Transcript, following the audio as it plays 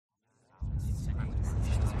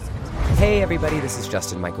Hey everybody, this is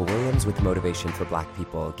Justin Michael Williams with Motivation for Black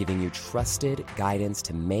People, giving you trusted guidance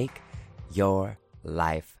to make your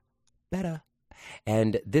life better.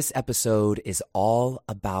 And this episode is all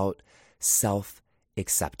about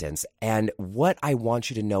self-acceptance. And what I want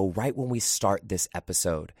you to know right when we start this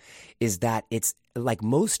episode is that it's like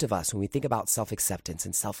most of us, when we think about self-acceptance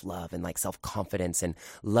and self-love and like self-confidence and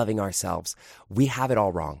loving ourselves, we have it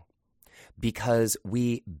all wrong. Because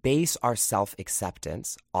we base our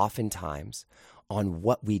self-acceptance oftentimes on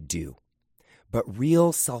what we do. But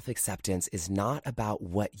real self-acceptance is not about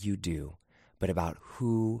what you do, but about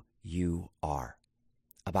who you are,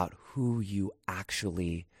 about who you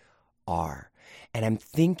actually are. And I'm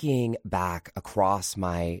thinking back across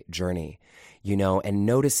my journey, and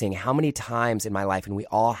noticing how many times in my life, and we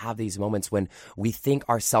all have these moments when we think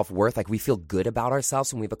our self-worth, like we feel good about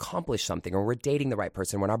ourselves when we've accomplished something, or we're dating the right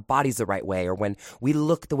person, when our body's the right way, or when we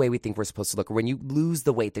look the way we think we're supposed to look, or when you lose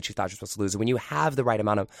the weight that you thought you're supposed to lose, or when you have the right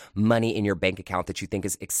amount of money in your bank account that you think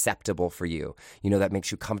is acceptable for you, that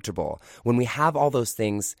makes you comfortable. When we have all those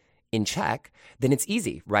things in check, then it's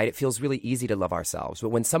easy, right? It feels really easy to love ourselves. But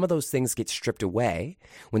when some of those things get stripped away,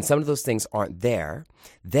 when some of those things aren't there,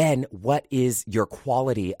 then what is your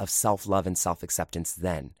quality of self-love and self-acceptance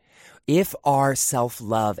then? If our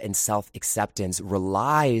self-love and self-acceptance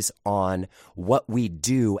relies on what we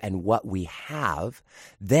do and what we have,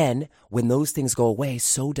 then when those things go away,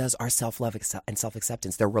 so does our self-love and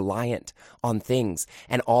self-acceptance. They're reliant on things,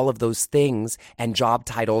 and all of those things and job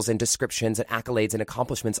titles and descriptions and accolades and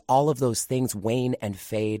accomplishments, all of those things wane and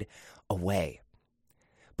fade away.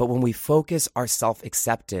 But when we focus our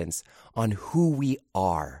self-acceptance on who we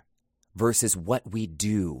are versus what we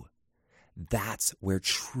do, that's where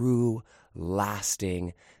true,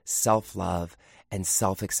 lasting self-love and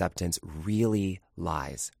self-acceptance really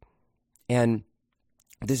lies. And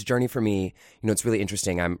this journey for me, it's really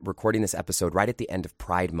interesting. I'm recording this episode right at the end of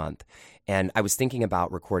Pride Month. And I was thinking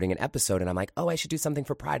about recording an episode, and I'm like, I should do something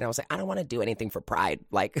for Pride. And I was like, I don't want to do anything for Pride.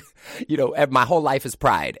 Like, my whole life is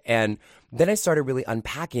Pride. And then I started really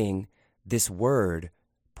unpacking this word,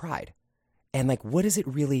 pride. And like, what does it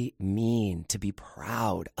really mean to be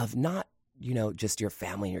proud of not just your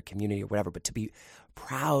family and your community or whatever, but to be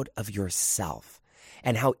proud of yourself,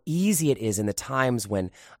 and how easy it is in the times when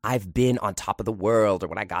I've been on top of the world, or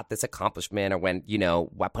when I got this accomplishment, or when,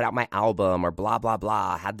 I put out my album, or blah, blah,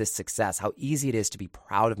 blah, had this success, how easy it is to be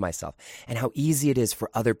proud of myself, and how easy it is for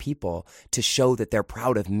other people to show that they're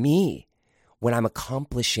proud of me when I'm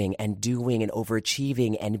accomplishing and doing and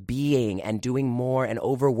overachieving and being and doing more and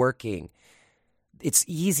overworking. It's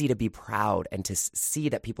easy to be proud and to see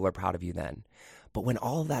that people are proud of you then. But when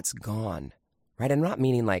all of that's gone, right? I'm not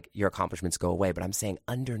meaning like your accomplishments go away, but I'm saying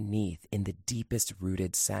underneath, in the deepest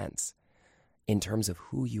rooted sense, in terms of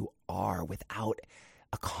who you are without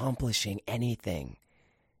accomplishing anything,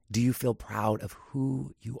 do you feel proud of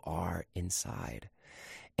who you are inside?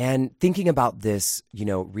 And thinking about this,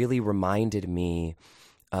 really reminded me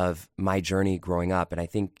of my journey growing up. And I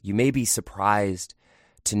think you may be surprised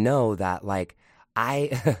to know that, like,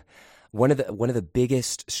 one of the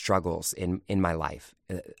biggest struggles in my life,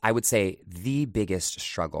 I would say the biggest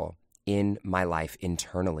struggle in my life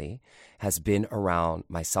internally, has been around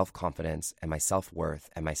my self-confidence and my self-worth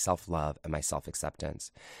and my self-love and my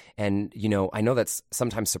self-acceptance. And, I know that's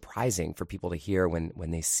sometimes surprising for people to hear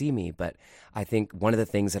when they see me, but I think one of the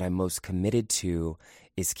things that I'm most committed to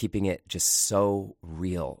is keeping it just so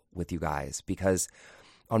real with you guys, because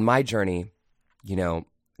on my journey,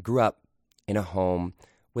 grew up in a home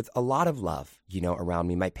with a lot of love, around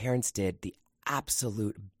me. My parents did the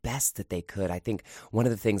absolute best that they could. I think one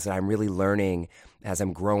of the things that I'm really learning as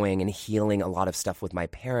I'm growing and healing a lot of stuff with my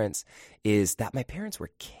parents is that my parents were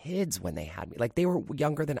kids when they had me. Like, they were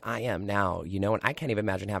younger than I am now, and I can't even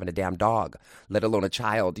imagine having a damn dog, let alone a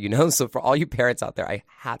child, So for all you parents out there,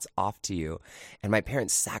 hats off to you. And my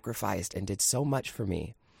parents sacrificed and did so much for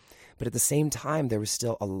me. But at the same time, there was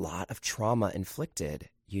still a lot of trauma inflicted,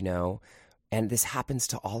 and this happens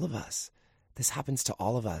to all of us. This happens to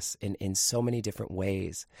all of us in so many different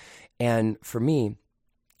ways. And for me,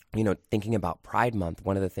 thinking about Pride Month,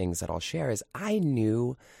 one of the things that I'll share is I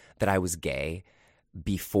knew that I was gay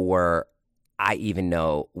before I even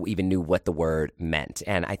knew what the word meant.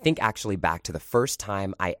 And I think actually back to the first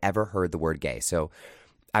time I ever heard the word gay. So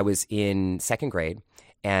I was in second grade,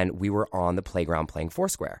 and we were on the playground playing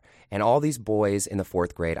Foursquare. And all these boys in the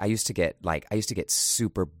fourth grade, I used to get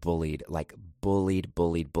super bullied, like bullied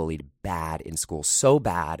bad in school. So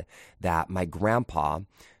bad that my grandpa,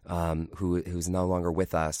 who's no longer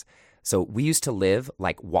with us, So we used to live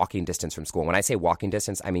like walking distance from school. When I say walking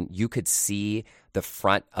distance, I mean you could see the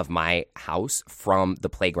front of my house from the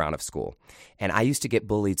playground of school. And I used to get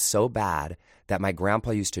bullied so bad that my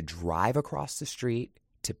grandpa used to drive across the street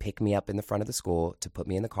to pick me up in the front of the school, to put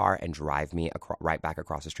me in the car and drive me right back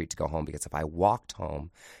across the street to go home. Because if I walked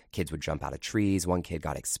home, kids would jump out of trees. One kid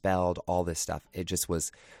got expelled, all this stuff. It just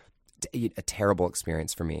was a terrible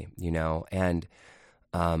experience for me, you know? And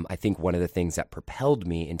I think one of the things that propelled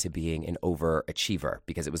me into being an overachiever,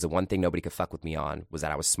 because it was the one thing nobody could fuck with me on, was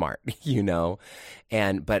that I was smart, you know?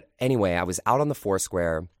 But anyway, I was out on the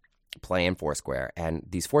Foursquare, playing Foursquare, and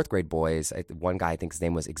these fourth grade boys, one guy, I think his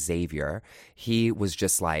name was Xavier, he was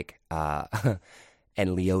just like, and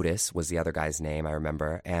Leotis was the other guy's name, I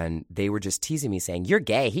remember, and they were just teasing me saying, you're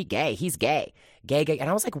gay, he's gay, gay. And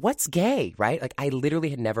I was like, what's gay, right? Like I literally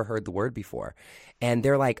had never heard the word before. And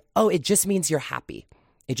they're like, oh, it just means you're happy.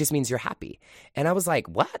 It just means you're happy. And I was like,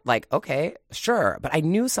 what? Like, okay, sure. But I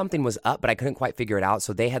knew something was up, but I couldn't quite figure it out.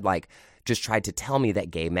 So they had like just tried to tell me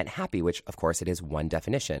that gay meant happy, which of course it is one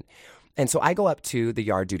definition. And so I go up to the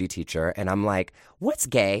yard duty teacher and I'm like, what's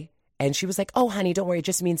gay? And she was like, oh, honey, don't worry. It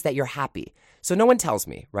just means that you're happy. So no one tells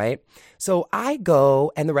me, right? So I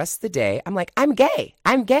go, and the rest of the day, I'm like, I'm gay.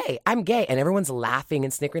 And everyone's laughing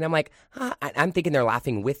and snickering. I'm like, huh? I'm thinking they're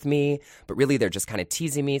laughing with me, but really they're just kind of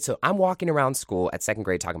teasing me. So I'm walking around school at second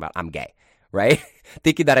grade talking about I'm gay, right?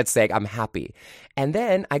 Thinking that it's saying I'm happy. And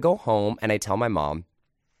then I go home and I tell my mom,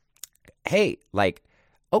 hey, like,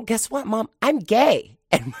 oh, guess what, Mom? I'm gay.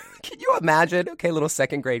 And can you imagine? Okay, little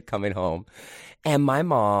second grade coming home. And my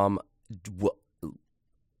mom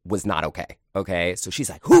was not okay. Okay. So she's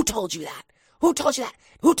like, who told you that? Who told you that?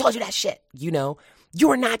 Who told you that shit? You know,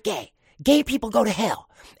 you are not gay. Gay people go to hell.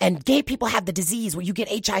 And gay people have the disease where you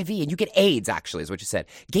get HIV and you get AIDS, actually, is what you said.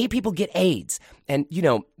 Gay people get AIDS. And, you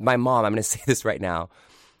know, my mom, I'm going to say this right now,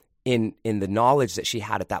 in the knowledge that she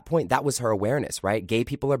had at that point, that was her awareness, right? Gay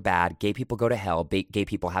people are bad. Gay people go to hell. Gay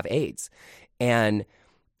people have AIDS. And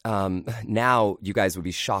now you guys would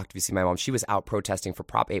be shocked if you see my mom. She was out protesting for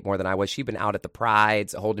Prop 8 more than I was. She'd been out at the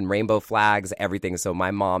prides, holding rainbow flags, everything. So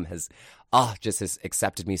my mom has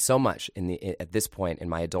accepted me so much at this point in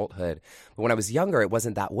my adulthood. But when I was younger, it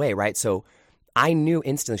wasn't that way, right? So I knew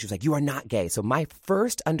instantly. She was like, you are not gay. So my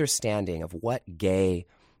first understanding of what gay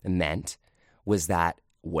meant was that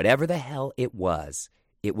whatever the hell it was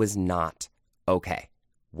not okay.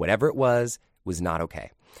 Whatever it was not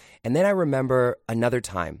okay. And then I remember another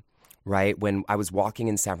time, right, when I was walking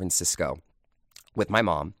in San Francisco with my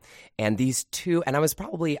mom, and these two, and I was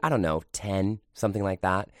probably, 10, something like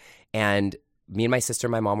that. And me and my sister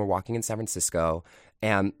and my mom were walking in San Francisco,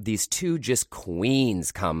 and these two just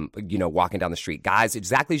queens come, walking down the street. Guys,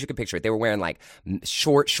 exactly as you can picture it. They were wearing like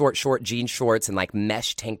short jean shorts and like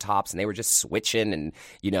mesh tank tops, and they were just switching and,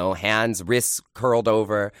 hands, wrists curled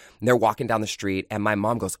over. And they're walking down the street, and my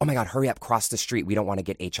mom goes, oh my God, hurry up, cross the street. We don't want to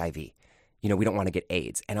get HIV. We don't want to get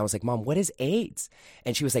AIDS. And I was like, Mom, what is AIDS?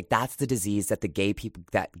 And she was like, that's the disease that the gay people,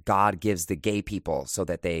 that God gives the gay people so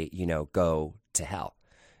that they, go to hell.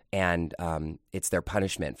 And it's their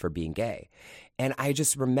punishment for being gay. And I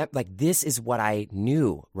just remember, like, this is what I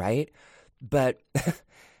knew, right? But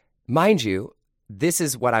mind you, this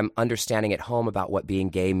is what I'm understanding at home about what being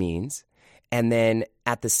gay means. And then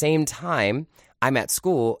at the same time, I'm at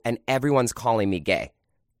school and everyone's calling me gay,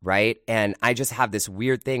 right? And I just have this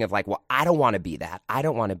weird thing of like, well, I don't want to be that. I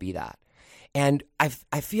don't want to be that. And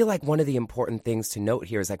I feel like one of the important things to note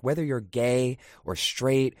here is like whether you're gay or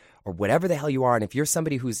straight or whatever the hell you are, and if you're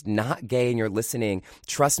somebody who's not gay and you're listening,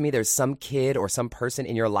 trust me, there's some kid or some person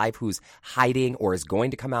in your life who's hiding or is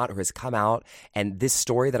going to come out or has come out. And this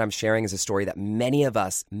story that I'm sharing is a story that many of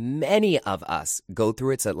us go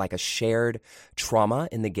through. It's like a shared trauma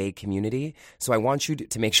in the gay community. So I want you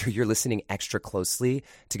to make sure you're listening extra closely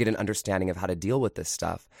to get an understanding of how to deal with this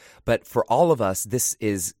stuff. But for all of us, this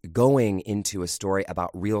is going into a story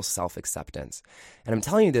about real self-acceptance. And I'm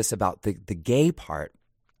telling you this about the gay part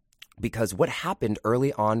because what happened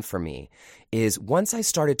early on for me is once I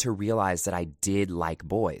started to realize that I did like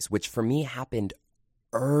boys, which for me happened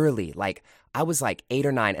early, like I was like 8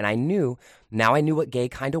 or 9 and I knew what gay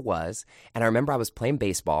kind of was. And I remember I was playing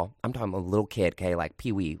baseball. I'm talking a little kid, okay, like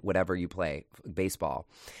pee-wee, whatever you play, baseball.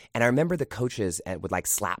 And I remember the coaches would like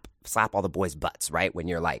slap all the boys' butts, right? When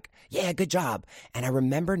you're like, yeah, good job. And I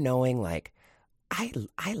remember knowing like,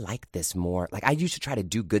 I like this more. Like I used to try to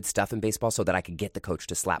do good stuff in baseball so that I could get the coach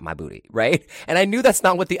to slap my booty, right? And I knew that's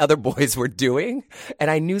not what the other boys were doing.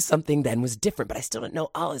 And I knew something then was different, but I still didn't know,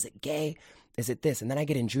 oh, is it gay? Is it this? And then I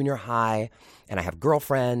get in junior high and I have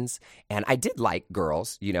girlfriends, and I did like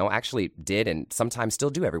girls, actually did, and sometimes still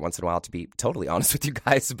do every once in a while, to be totally honest with you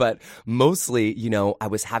guys. But mostly, I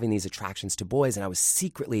was having these attractions to boys, and I was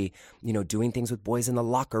secretly, doing things with boys in the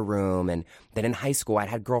locker room. And then in high school, I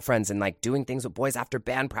had girlfriends and like doing things with boys after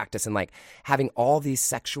band practice and like having all these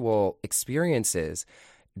sexual experiences.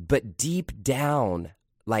 But deep down,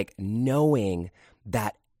 like knowing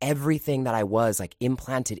that everything that I was like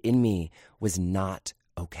implanted in me was not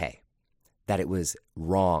okay, that it was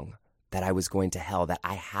wrong, that I was going to hell, that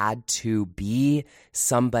I had to be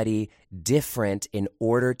somebody different in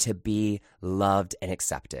order to be loved and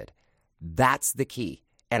accepted. That's the key.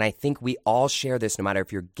 And I think we all share this, no matter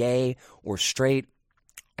if you're gay or straight,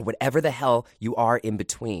 whatever the hell you are in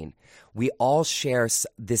between. We all share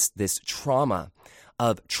this trauma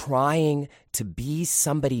of trying to be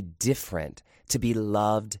somebody different, to be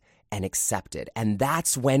loved and accepted. And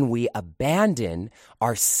that's when we abandon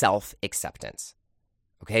our self-acceptance.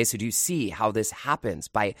 Okay, so do you see how this happens?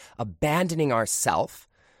 By abandoning ourself,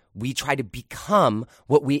 we try to become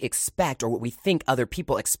what we expect or what we think other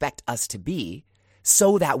people expect us to be,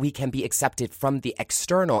 so that we can be accepted from the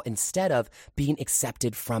external instead of being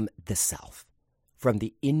accepted from the self, from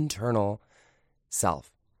the internal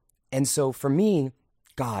self. And so for me,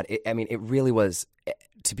 God, it really was,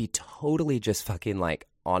 to be totally just fucking like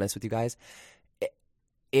honest with you guys,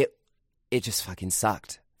 it just fucking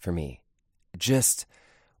sucked for me. It just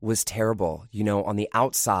was terrible. On the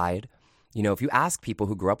outside, if you ask people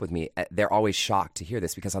who grew up with me, they're always shocked to hear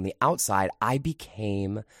this, because on the outside, I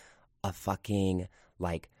became a fucking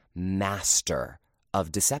like master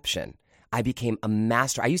of deception. I became a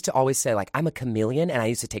master. I used to always say, like, I'm a chameleon, and I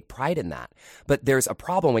used to take pride in that. But there's a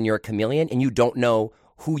problem when you're a chameleon and you don't know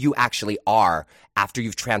who you actually are after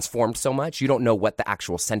you've transformed so much. You don't know what the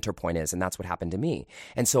actual center point is, and that's what happened to me.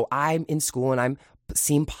 And so I'm in school, and I'm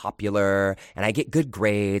seem popular, and I get good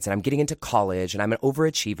grades, and I'm getting into college, and I'm an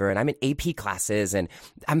overachiever, and I'm in AP classes, and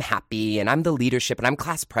I'm happy, and I'm the leadership, and I'm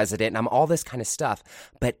class president, and I'm all this kind of stuff.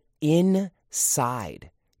 But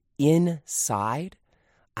inside,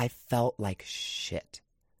 I felt like shit,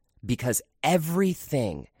 because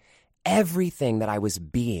everything that I was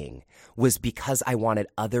being was because I wanted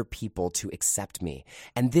other people to accept me.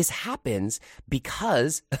 And this happens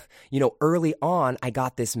because, early on, I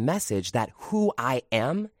got this message that who I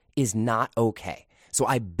am is not okay. So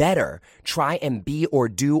I better try and be or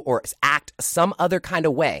do or act some other kind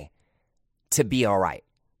of way to be all right.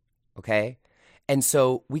 Okay? And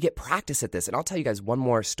so we get practice at this. And I'll tell you guys one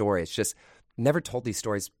more story. It's just never told these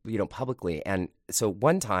stories, publicly. And so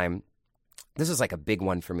one time, this was like a big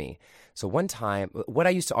one for me. So one time, what I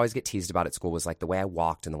used to always get teased about at school was like the way I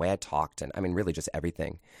walked and the way I talked, and really just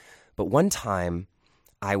everything. But one time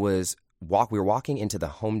we were walking into the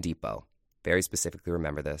Home Depot, very specifically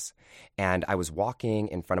remember this, and I was walking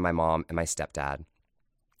in front of my mom and my stepdad,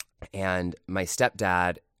 and my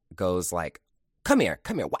stepdad goes like, come here.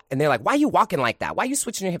 And they're like, why are you walking like that? Why are you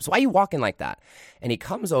switching your hips? Why are you walking like that? And he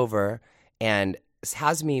comes over and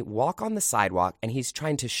has me walk on the sidewalk, and he's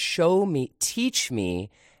trying to teach me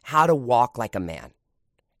how to walk like a man.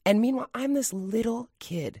 And meanwhile, I'm this little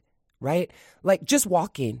kid, right? Like just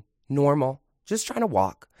walking, normal, just trying to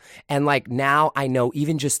walk. And like now I know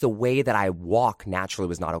even just the way that I walk naturally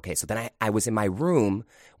was not okay. So then I was in my room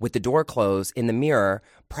with the door closed in the mirror,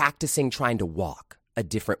 practicing trying to walk a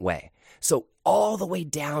different way. So all the way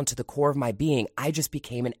down to the core of my being, I just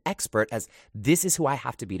became an expert as this is who I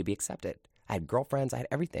have to be accepted. I had girlfriends, I had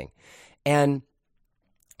everything. And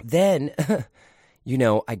then,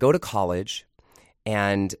 I go to college,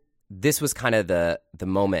 and this was kind of the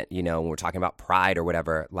moment, when we're talking about pride or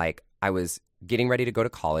whatever, like I was getting ready to go to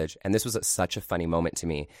college. And this was such a funny moment to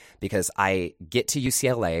me, because I get to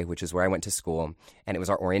UCLA, which is where I went to school, and it was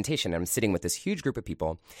our orientation. And I'm sitting with this huge group of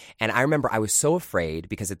people. And I remember I was so afraid,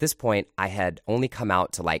 because at this point I had only come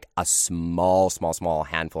out to like a small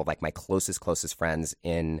handful of like my closest friends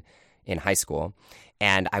in high school.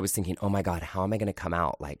 And I was thinking, oh my God, how am I going to come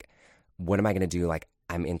out? Like, what am I going to do? Like,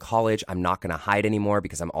 I'm in college. I'm not going to hide anymore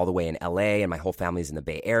because I'm all the way in LA and my whole family's in the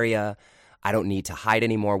Bay Area. I don't need to hide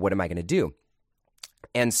anymore. What am I going to do?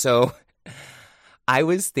 And so I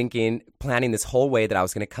was planning this whole way that I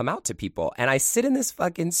was going to come out to people. And I sit in this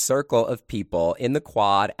fucking circle of people in the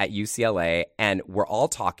quad at UCLA, and we're all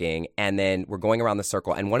talking, and then we're going around the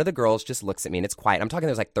circle, and one of the girls just looks at me, and it's quiet. I'm talking,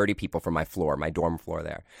 there's like 30 people from my dorm floor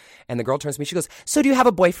there. And the girl turns to me, she goes, so do you have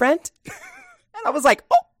a boyfriend? And I was like,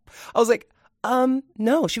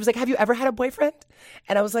 no. She was like, have you ever had a boyfriend?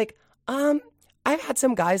 And I was like, I've had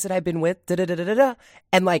some guys that I've been with, da-da-da-da-da.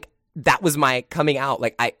 And like, that was my coming out.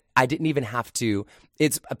 Like I didn't even have to.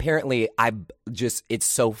 It's apparently, it's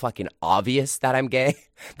so fucking obvious that I'm gay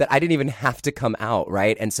that I didn't even have to come out,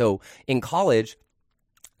 right? And so in college,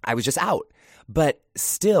 I was just out. But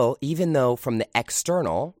still, even though from the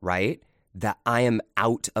external, right, that I am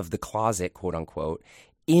out of the closet, quote unquote,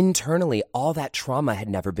 internally, all that trauma had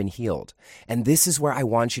never been healed. And this is where I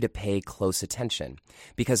want you to pay close attention,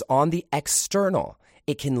 because on the external,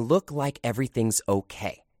 it can look like everything's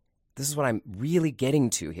okay. This is what I'm really getting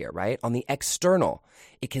to here, right? On the external,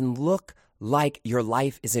 it can look like your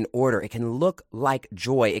life is in order. It can look like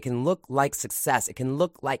joy. It can look like success. It can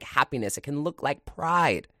look like happiness. It can look like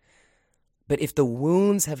pride. But if the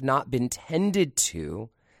wounds have not been tended to,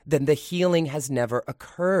 then the healing has never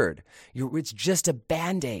occurred. It's just a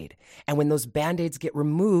Band-Aid. And when those Band-Aids get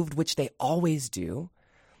removed, which they always do,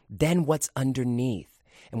 then what's underneath?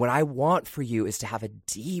 And what I want for you is to have a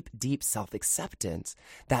deep, deep self-acceptance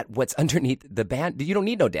that what's underneath the you don't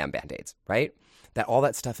need no damn Band-Aids, right? That all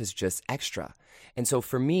that stuff is just extra. And so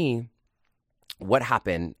for me, what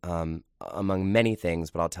happened, among many things,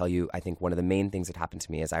 but I'll tell you, I think one of the main things that happened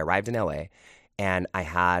to me is I arrived in LA and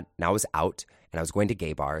I was out and I was going to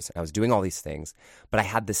gay bars and I was doing all these things, but I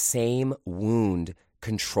had the same wound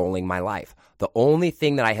controlling my life. The only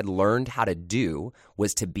thing that I had learned how to do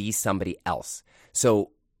was to be somebody else.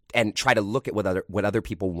 So, and try to look at what other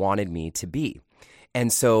people wanted me to be.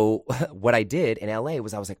 And so what I did in LA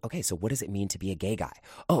was I was like, okay, so what does it mean to be a gay guy?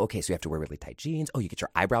 Oh, okay, so you have to wear really tight jeans. Oh, you get your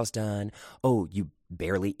eyebrows done. Oh, you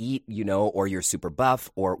barely eat, or you're super buff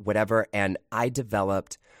or whatever. And I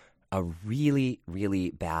developed a really,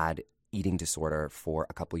 really bad eating disorder for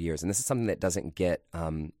a couple years. And this is something that doesn't get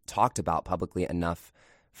talked about publicly enough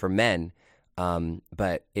for men.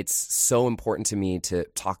 But it's so important to me to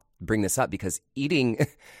bring this up because eating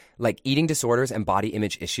disorders and body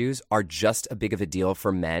image issues are just as big of a deal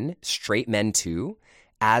for men, straight men too,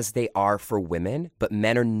 as they are for women, but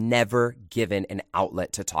men are never given an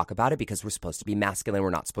outlet to talk about it because we're supposed to be masculine.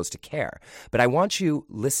 We're not supposed to care. But I want you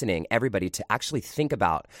listening, everybody, to actually think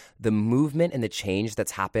about the movement and the change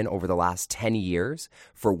that's happened over the last 10 years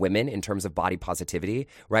for women in terms of body positivity,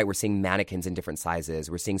 right? We're seeing mannequins in different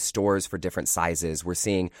sizes. We're seeing stores for different sizes. We're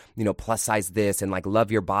seeing, plus size this and like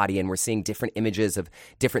love your body. And we're seeing different images of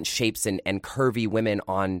different shapes and curvy women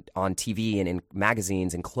on TV and in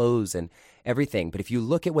magazines and clothes and everything. But if you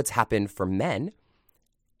look at what's happened for men,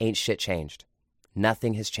 ain't shit changed.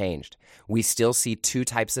 Nothing has changed. We still see two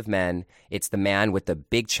types of men. It's the man with the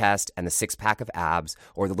big chest and the six-pack of abs,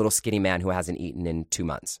 or the little skinny man who hasn't eaten in 2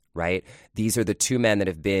 months, right? These are the two men that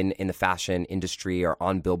have been in the fashion industry or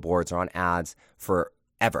on billboards or on ads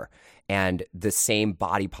forever. And the same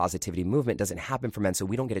body positivity movement doesn't happen for men, so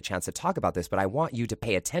we don't get a chance to talk about this. But I want you to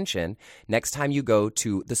pay attention next time you go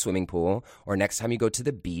to the swimming pool or next time you go to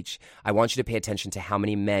the beach. I want you to pay attention to how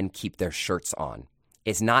many men keep their shirts on.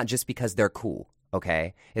 It's not just because they're cool,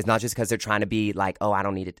 okay? It's not just because they're trying to be like, oh, I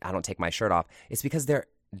don't need it, I don't take my shirt off. It's because they're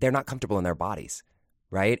not comfortable in their bodies,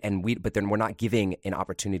 right? But then we're not giving an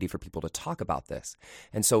opportunity for people to talk about this.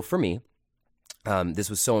 And so for me, this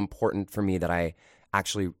was so important for me that I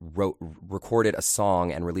actually recorded a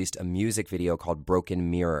song and released a music video called Broken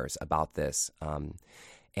Mirrors about this.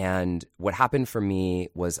 And what happened for me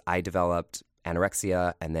was I developed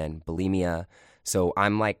anorexia and then bulimia. So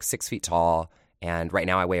I'm like 6 feet tall, and right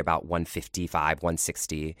now I weigh about 155,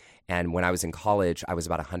 160. And when I was in college, I was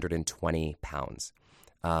about 120 pounds.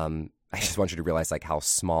 I just want you to realize like how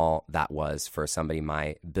small that was for somebody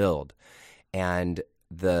my build. And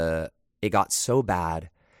it got so bad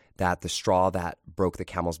that the straw that broke the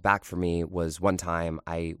camel's back for me was one time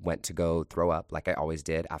I went to go throw up like I always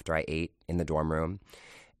did after I ate in the dorm room.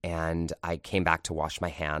 And I came back to wash my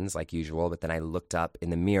hands like usual, but then I looked up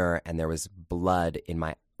in the mirror and there was blood in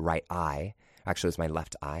my right eye. Actually, it was my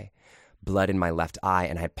left eye. Blood in my left eye,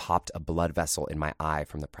 and I had popped a blood vessel in my eye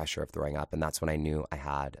from the pressure of throwing up. And that's when I knew I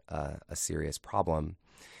had a serious problem.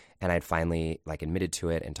 And I'd finally admitted to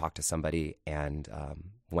it and talked to somebody and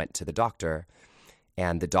went to the doctor.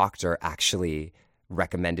 And the doctor actually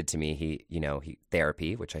recommended to me, he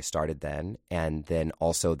therapy, which I started then, and then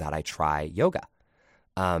also that I try yoga.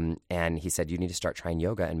 And he said, you need to start trying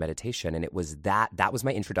yoga and meditation. And it was that was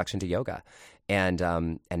my introduction to yoga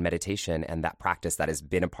and meditation, and that practice that has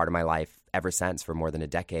been a part of my life ever since for more than a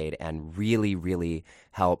decade, and really, really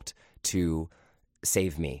helped to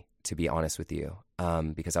save me, to be honest with you,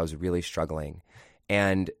 because I was really struggling.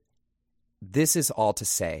 And this is all to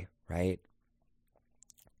say, right?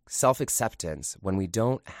 Self-acceptance, when we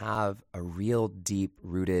don't have a real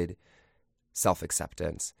deep-rooted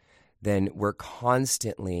self-acceptance, then we're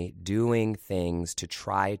constantly doing things to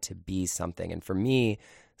try to be something. And for me,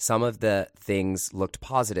 Some of the things looked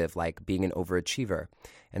positive, like being an overachiever.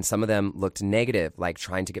 And some of them looked negative, like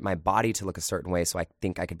trying to get my body to look a certain way so I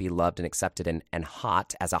think I could be loved and accepted and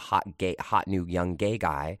hot as a hot new young gay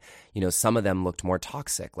guy. Some of them looked more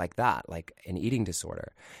toxic like that, like an eating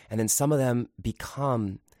disorder. And then some of them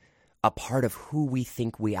become a part of who we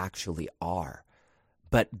think we actually are.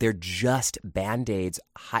 But they're just Band-Aids,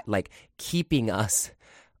 like keeping us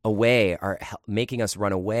away or making us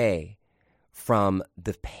run away from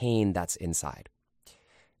the pain that's inside.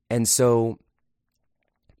 And so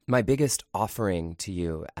my biggest offering to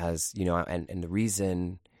you, as you know, and the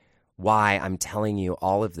reason why I'm telling you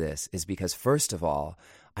all of this is because, first of all,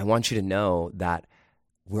 I want you to know that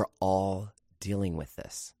we're all dealing with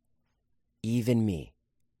this. Even me.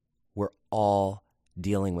 We're all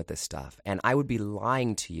dealing with this stuff. And I would be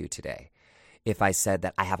lying to you today if I said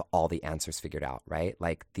that I have all the answers figured out, right?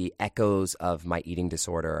 Like the echoes of my eating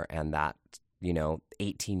disorder and that,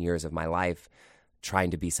 18 years of my life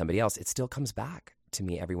trying to be somebody else, it still comes back to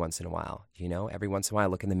me every once in a while. Every once in a while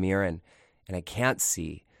I look in the mirror and I can't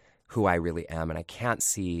see who I really am, and I can't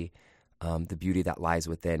see the beauty that lies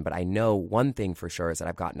within. But I know one thing for sure is that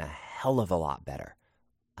I've gotten a hell of a lot better.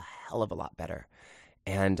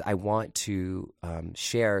 And I want to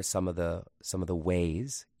share some of the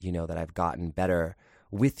ways, that I've gotten better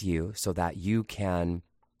with you so that you can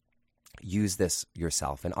use this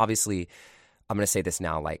yourself. And obviously, I'm going to say this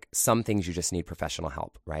now, like some things you just need professional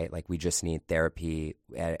help, right? Like we just need therapy,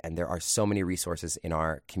 and there are so many resources in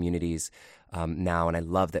our communities now. And I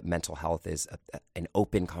love that mental health is an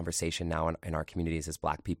open conversation now in our communities as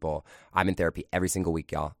Black people. I'm in therapy every single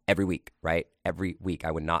week, y'all. Every week, right? Every week.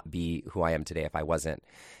 I would not be who I am today if I wasn't.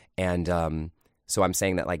 And so I'm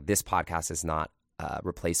saying that like this podcast is not a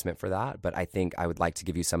replacement for that, but I think I would like to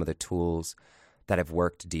give you some of the tools that have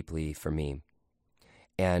worked deeply for me.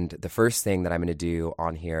 And the first thing that I'm going to do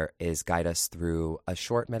on here is guide us through a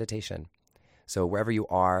short meditation. So wherever you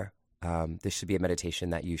are, this should be a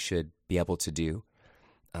meditation that you should be able to do.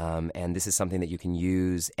 And this is something that you can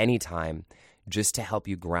use anytime just to help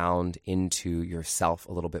you ground into yourself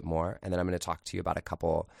a little bit more. And then I'm going to talk to you about a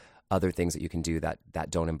couple other things that you can do that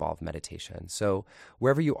don't involve meditation. So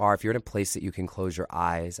wherever you are, if you're in a place that you can close your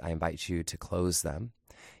eyes, I invite you to close them.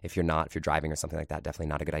 If you're not, if you're driving or something like that, definitely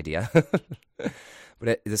not a good idea.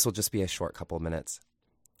 But this will just be a short couple of minutes.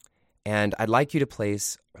 And I'd like you to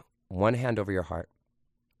place one hand over your heart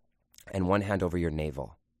and one hand over your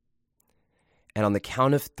navel. And on the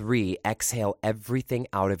count of 3, exhale everything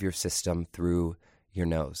out of your system through your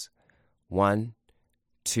nose. 1,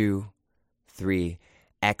 2, 3.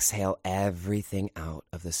 Exhale everything out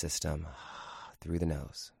of the system through the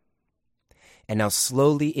nose. And now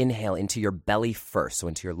slowly inhale into your belly first, so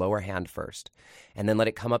into your lower hand first. And then let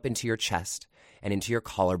it come up into your chest and into your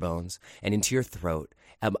collarbones and into your throat,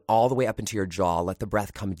 all the way up into your jaw. Let the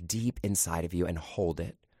breath come deep inside of you and hold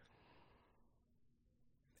it.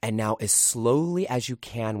 And now as slowly as you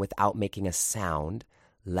can without making a sound,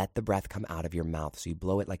 let the breath come out of your mouth. So you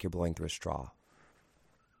blow it like you're blowing through a straw.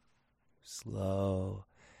 Slow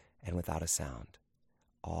and without a sound,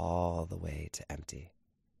 all the way to empty.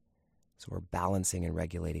 So we're balancing and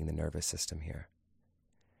regulating the nervous system here.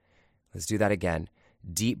 Let's do that again.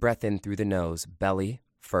 Deep breath in through the nose, belly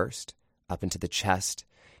first, up into the chest,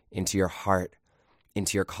 into your heart,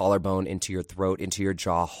 into your collarbone, into your throat, into your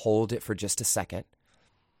jaw. Hold it for just a second.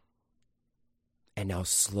 And now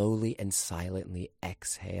slowly and silently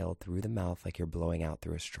exhale through the mouth like you're blowing out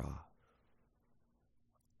through a straw.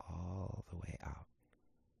 All the way out.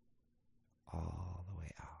 All the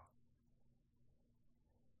way out.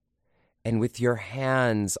 And with your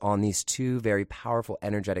hands on these 2 very powerful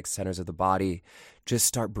energetic centers of the body, just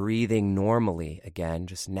start breathing normally again,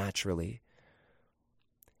 just naturally.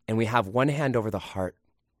 And we have one hand over the heart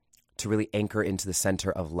to really anchor into the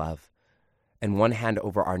center of love, and one hand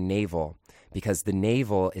over our navel, because the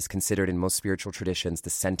navel is considered in most spiritual traditions the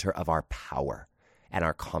center of our power and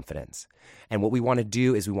our confidence. And what we want to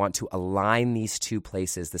do is we want to align these 2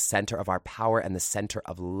 places, the center of our power and the center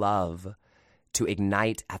of love, to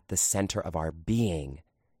ignite at the center of our being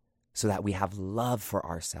so that we have love for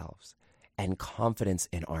ourselves and confidence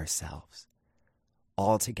in ourselves,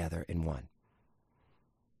 all together in one.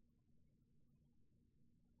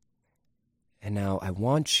 And now I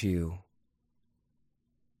want you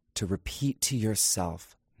to repeat to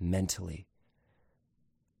yourself mentally,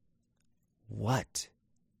 what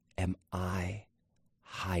am I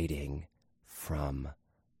hiding from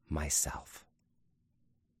myself?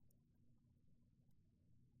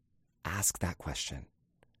 Ask that question.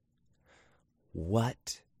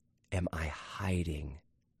 What am I hiding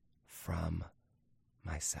from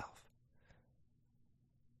myself?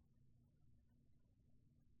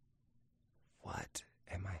 what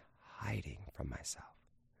am I hiding from myself?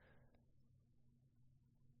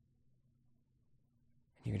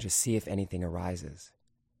 And you can just see if anything arises.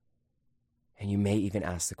 And you may even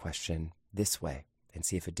ask the question this way and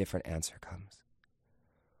see if a different answer comes.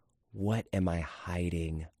 What am I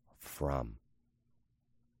hiding from?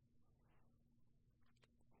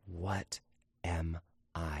 What am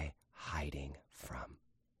I hiding from?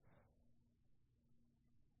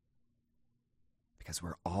 Because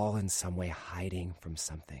we're all in some way hiding from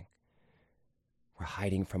something. We're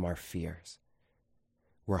hiding from our fears.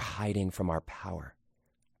 We're hiding from our power.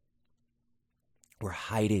 We're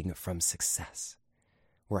hiding from success.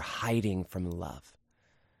 We're hiding from love.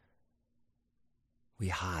 We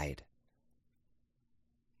hide,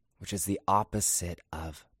 which is the opposite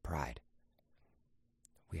of pride.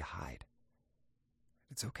 We hide.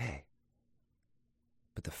 It's okay.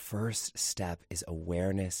 But the first step is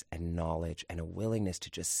awareness and knowledge and a willingness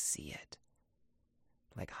to just see it.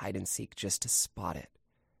 Like hide and seek, just to spot it.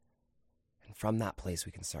 And from that place,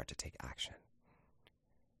 we can start to take action.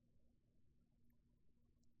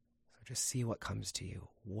 So just see what comes to you.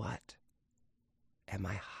 What am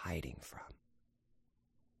I hiding from?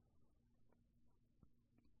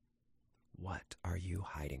 What are you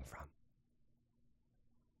hiding from?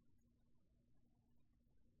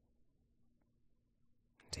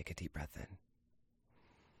 Take a deep breath in.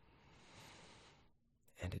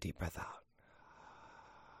 And a deep breath out.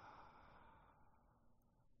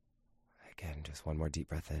 Again, just one more deep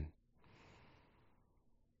breath in.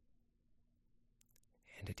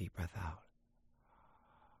 And a deep breath out.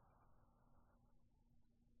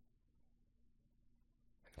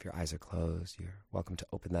 If your eyes are closed, you're welcome to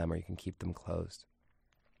open them, or you can keep them closed.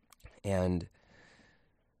 And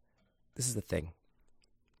this is the thing.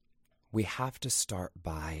 We have to start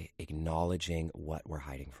by acknowledging what we're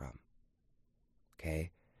hiding from.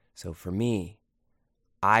 Okay? So for me,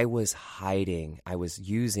 I was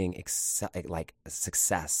using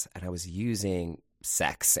success, and I was using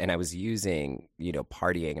sex, and I was using,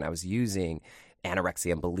 partying, and I was using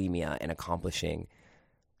anorexia and bulimia and accomplishing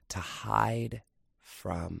to hide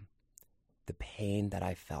from the pain that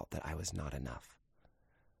I felt that I was not enough.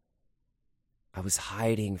 I was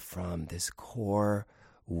hiding from this core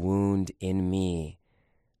wound in me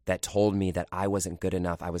that told me that I wasn't good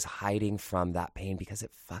enough. I was hiding from that pain because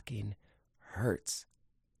it fucking hurts.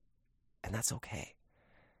 And that's okay.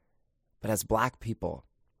 But as Black people,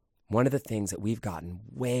 one of the things that we've gotten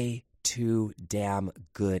way too damn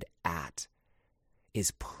good at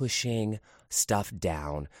is pushing stuff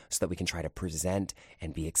down so that we can try to present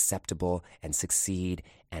and be acceptable and succeed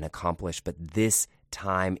and accomplish. But this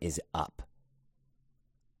time is up.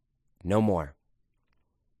 No more.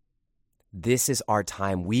 This is our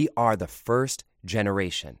time. We are the first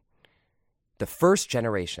generation that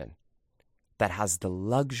has the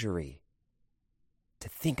luxury to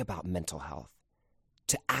think about mental health,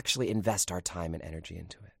 to actually invest our time and energy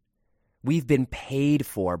into it. We've been paid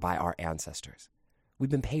for by our ancestors. We've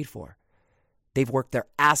been paid for. They've worked their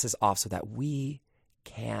asses off so that we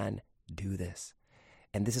can do this.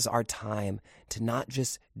 And this is our time to not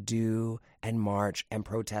just do and march and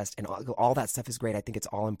protest, and all that stuff is great. I think it's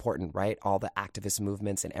all important, right? All the activist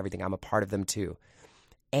movements and everything. I'm a part of them too.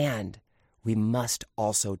 And we must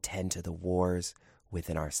also tend to the wars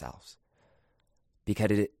within ourselves.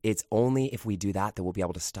 Because it's only if we do that we'll be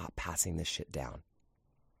able to stop passing this shit down.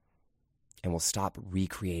 And we'll stop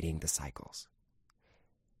recreating the cycles.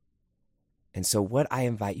 And so what I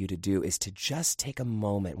invite you to do is to just take a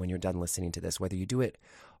moment when you're done listening to this, whether you do it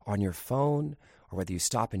on your phone, or whether you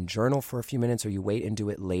stop and journal for a few minutes, or you wait and do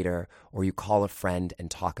it later, or you call a friend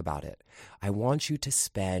and talk about it. I want you to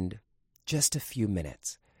spend just a few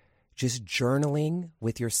minutes just journaling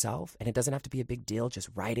with yourself. And it doesn't have to be a big deal, just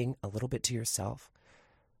writing a little bit to yourself.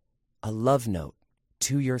 A love note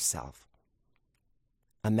to yourself.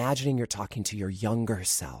 Imagining you're talking to your younger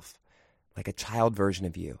self, like a child version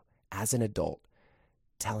of you, as an adult,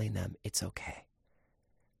 telling them it's okay.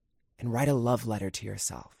 And write a love letter to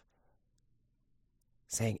yourself,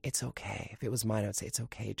 saying it's okay. If it was mine, I would say it's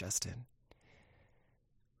okay, Justin.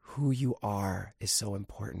 Who you are is so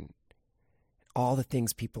important. All the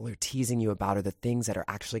things people are teasing you about are the things that are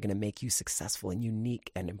actually going to make you successful and unique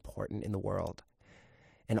and important in the world.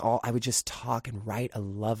 And I would just talk and write a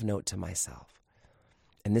love note to myself.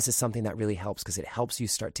 And this is something that really helps, because it helps you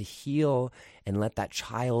start to heal and let that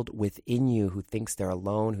child within you who thinks they're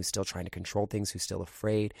alone, who's still trying to control things, who's still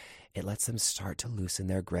afraid, it lets them start to loosen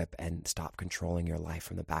their grip and stop controlling your life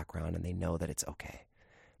from the background. And they know that it's okay.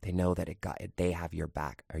 They know that they have your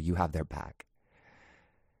back, or you have their back.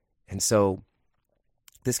 And so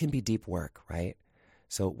this can be deep work, right?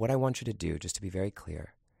 So what I want you to do, just to be very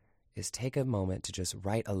clear, is take a moment to just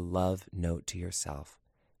write a love note to yourself,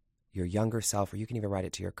 your younger self, or you can even write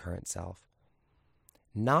it to your current self.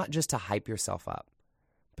 Not just to hype yourself up,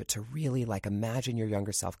 but to really imagine your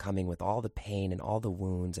younger self coming with all the pain and all the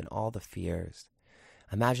wounds and all the fears.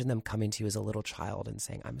 Imagine them coming to you as a little child and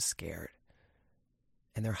saying, I'm scared.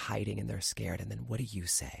 And they're hiding and they're scared. And then what do you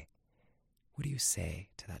say? What do you say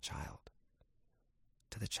to that child?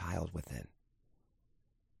 To the child within?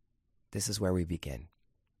 This is where we begin.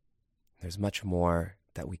 There's much more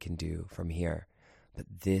that we can do from here, but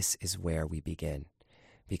this is where we begin,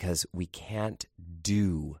 because we can't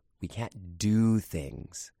do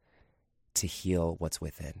things to heal what's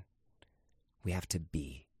within. We have to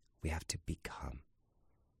be, we have to become.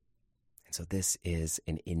 And so this is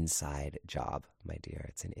an inside job, my dear.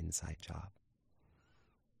 It's an inside job.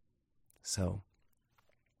 So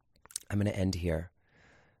I'm going to end here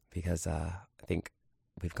because I think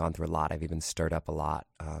we've gone through a lot. I've even stirred up a lot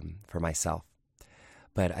for myself.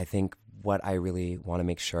 But I think what I really want to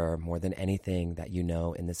make sure more than anything that you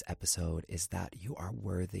know in this episode is that you are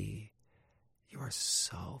worthy. You are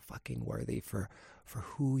so fucking worthy for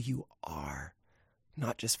who you are.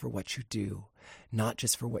 Not just for what you do, not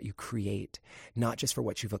just for what you create, not just for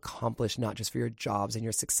what you've accomplished, not just for your jobs and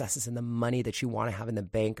your successes and the money that you want to have in the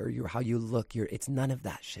bank or how you look. It's none of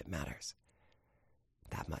that shit matters.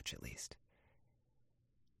 That much at least.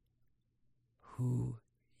 Who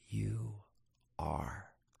you are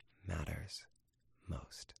matters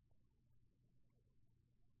most.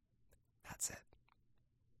 That's it.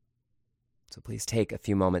 So please take a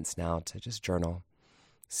few moments now to just journal,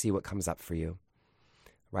 see what comes up for you.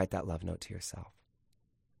 Write that love note to yourself.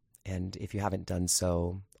 And if you haven't done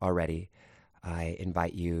so already, I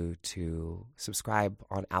invite you to subscribe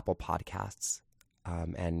on Apple Podcasts.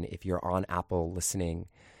 And if you're on Apple listening,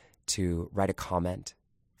 to write a comment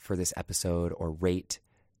for this episode or rate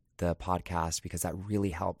the podcast, because that really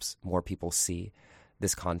helps more people see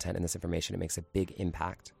this content and this information. It makes a big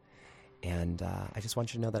impact. And I just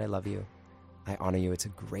want you to know that I love you. I honor you. It's a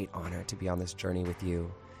great honor to be on this journey with you.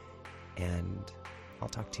 And I'll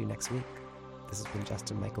talk to you next week. This has been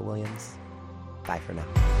Justin Michael Williams. Bye for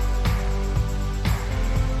now.